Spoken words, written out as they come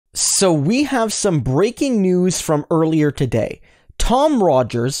So we have some breaking news from earlier today. Tom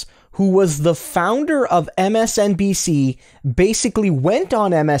Rogers, who was the founder of MSNBC, basically went on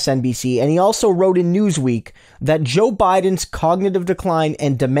MSNBC, and he also wrote in Newsweek that Joe Biden's cognitive decline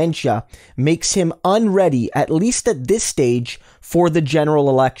and dementia makes him unready, at least at this stage, for the general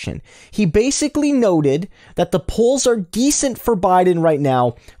election. He basically noted that the polls are decent for Biden right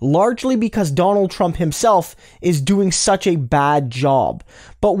now, largely because Donald Trump himself is doing such a bad job.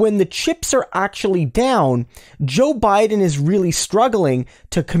 But when the chips are actually down, Joe Biden is really struggling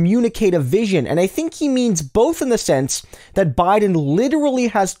to communicate a vision. And I think he means both in the sense that Biden literally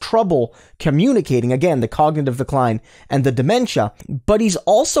has trouble communicating, again, the cognitive decline and the dementia, but he's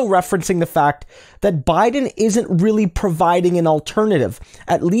also referencing the fact that Biden isn't really providing an alternative,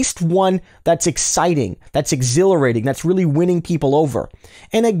 at least one that's exciting, that's exhilarating, that's really winning people over.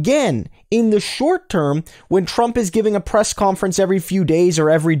 And again, in the short term, when Trump is giving a press conference every few days or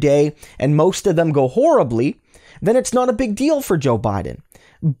every day, and most of them go horribly, then it's not a big deal for Joe Biden.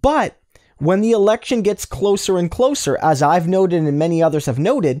 But when the election gets closer and closer, as I've noted and many others have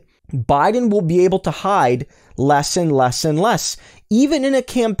noted, Biden will be able to hide less and less and less. Even in a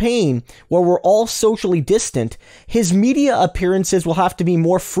campaign where we're all socially distant, his media appearances will have to be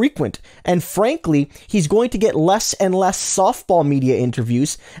more frequent. And frankly, he's going to get less and less softball media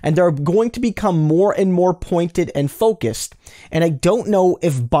interviews, and they're going to become more and more pointed and focused. And I don't know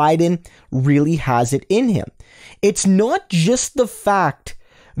if Biden really has it in him. It's not just the fact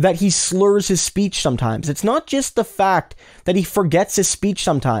that he slurs his speech sometimes. It's not just the fact that he forgets his speech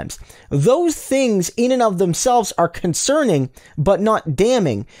sometimes. Those things in and of themselves are concerning, but not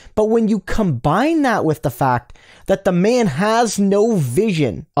damning. But when you combine that with the fact that the man has no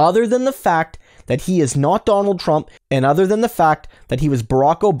vision other than the fact that he is not Donald Trump, and other than the fact that he was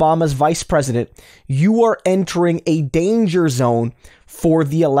Barack Obama's vice president, you are entering a danger zone for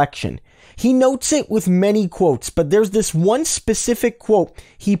the election. He notes it with many quotes, but there's this one specific quote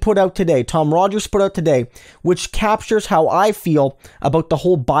he put out today, Tom Rogers put out today, which captures how I feel about the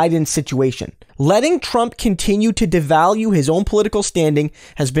whole Biden situation. Letting Trump continue to devalue his own political standing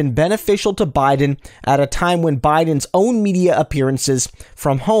has been beneficial to Biden at a time when Biden's own media appearances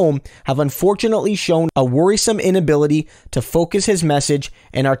from home have unfortunately shown a worrisome inability to focus his message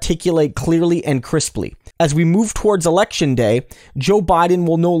and articulate clearly and crisply. As we move towards election day, Joe Biden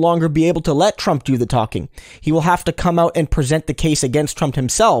will no longer be able to let Trump do the talking. He will have to come out and present the case against Trump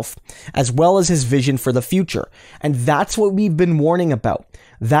himself, as well as his vision for the future. And that's what we've been warning about.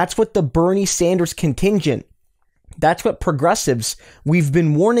 That's what the Bernie Sanders contingent, that's what progressives we've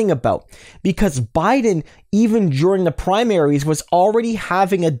been warning about, because Biden, even during the primaries, was already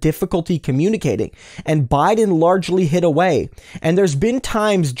having a difficulty communicating, and Biden largely hid away. And there's been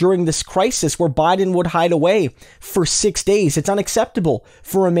times during this crisis where Biden would hide away for 6 days. It's unacceptable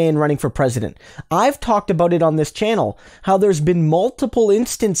for a man running for president. I've talked about it on this channel, how there's been multiple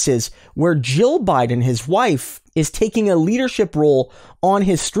instances where Jill Biden, his wife, is taking a leadership role on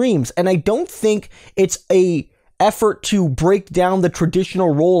his streams. And I don't think it's a effort to break down the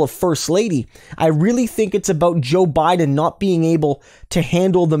traditional role of First Lady. I really think it's about Joe Biden not being able to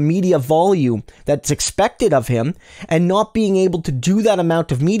handle the media volume that's expected of him, and not being able to do that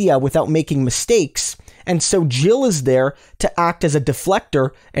amount of media without making mistakes. And so Jill is there to act as a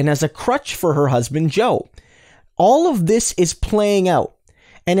deflector and as a crutch for her husband, Joe. All of this is playing out,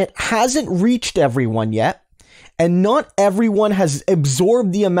 and it hasn't reached everyone yet. And not everyone has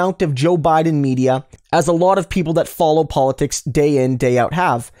absorbed the amount of Joe Biden media as a lot of people that follow politics day in, day out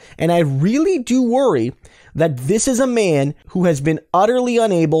have. And I really do worry that this is a man who has been utterly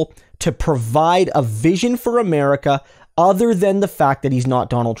unable to provide a vision for America other than the fact that he's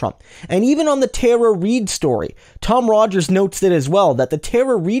not Donald Trump. And even on the Tara Reade story, Tom Rogers notes that as well, that the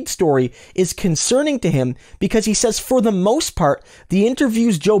Tara Reade story is concerning to him because he says for the most part, the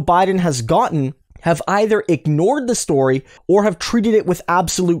interviews Joe Biden has gotten have either ignored the story or have treated it with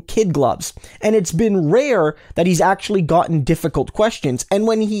absolute kid gloves. And it's been rare that he's actually gotten difficult questions. And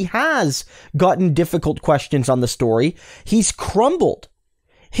when he has gotten difficult questions on the story, he's crumbled.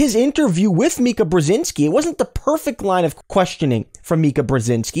 His interview with Mika Brzezinski, it wasn't the perfect line of questioning from Mika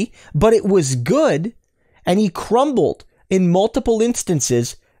Brzezinski, but it was good, and he crumbled in multiple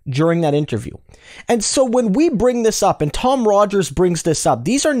instances during that interview. And so when we bring this up, and Tom Rogers brings this up,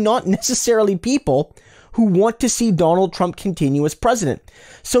 these are not necessarily people who want to see Donald Trump continue as president.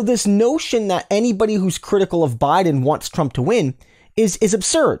 So this notion that anybody who's critical of Biden wants Trump to win is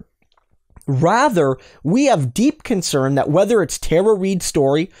absurd. Rather, we have deep concern that whether it's Tara Reade's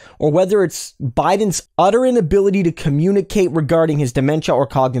story or whether it's Biden's utter inability to communicate regarding his dementia or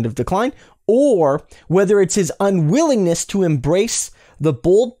cognitive decline, or whether it's his unwillingness to embrace the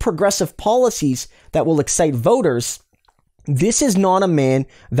bold progressive policies that will excite voters, this is not a man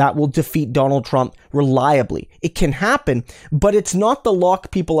that will defeat Donald Trump reliably. It can happen, but it's not the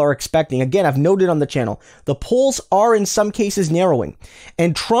lock people are expecting. Again, I've noted on the channel, the polls are in some cases narrowing,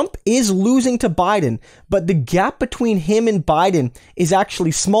 and Trump is losing to Biden, but the gap between him and Biden is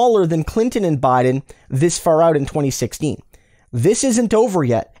actually smaller than Clinton and Biden this far out in 2016. This isn't over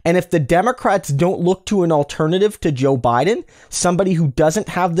yet, and if the Democrats don't look to an alternative to Joe Biden, somebody who doesn't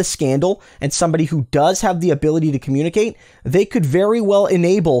have the scandal and somebody who does have the ability to communicate, they could very well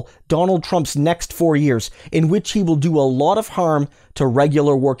enable Donald Trump's next 4 years, in which he will do a lot of harm to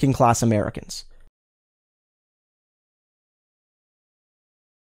regular working class Americans.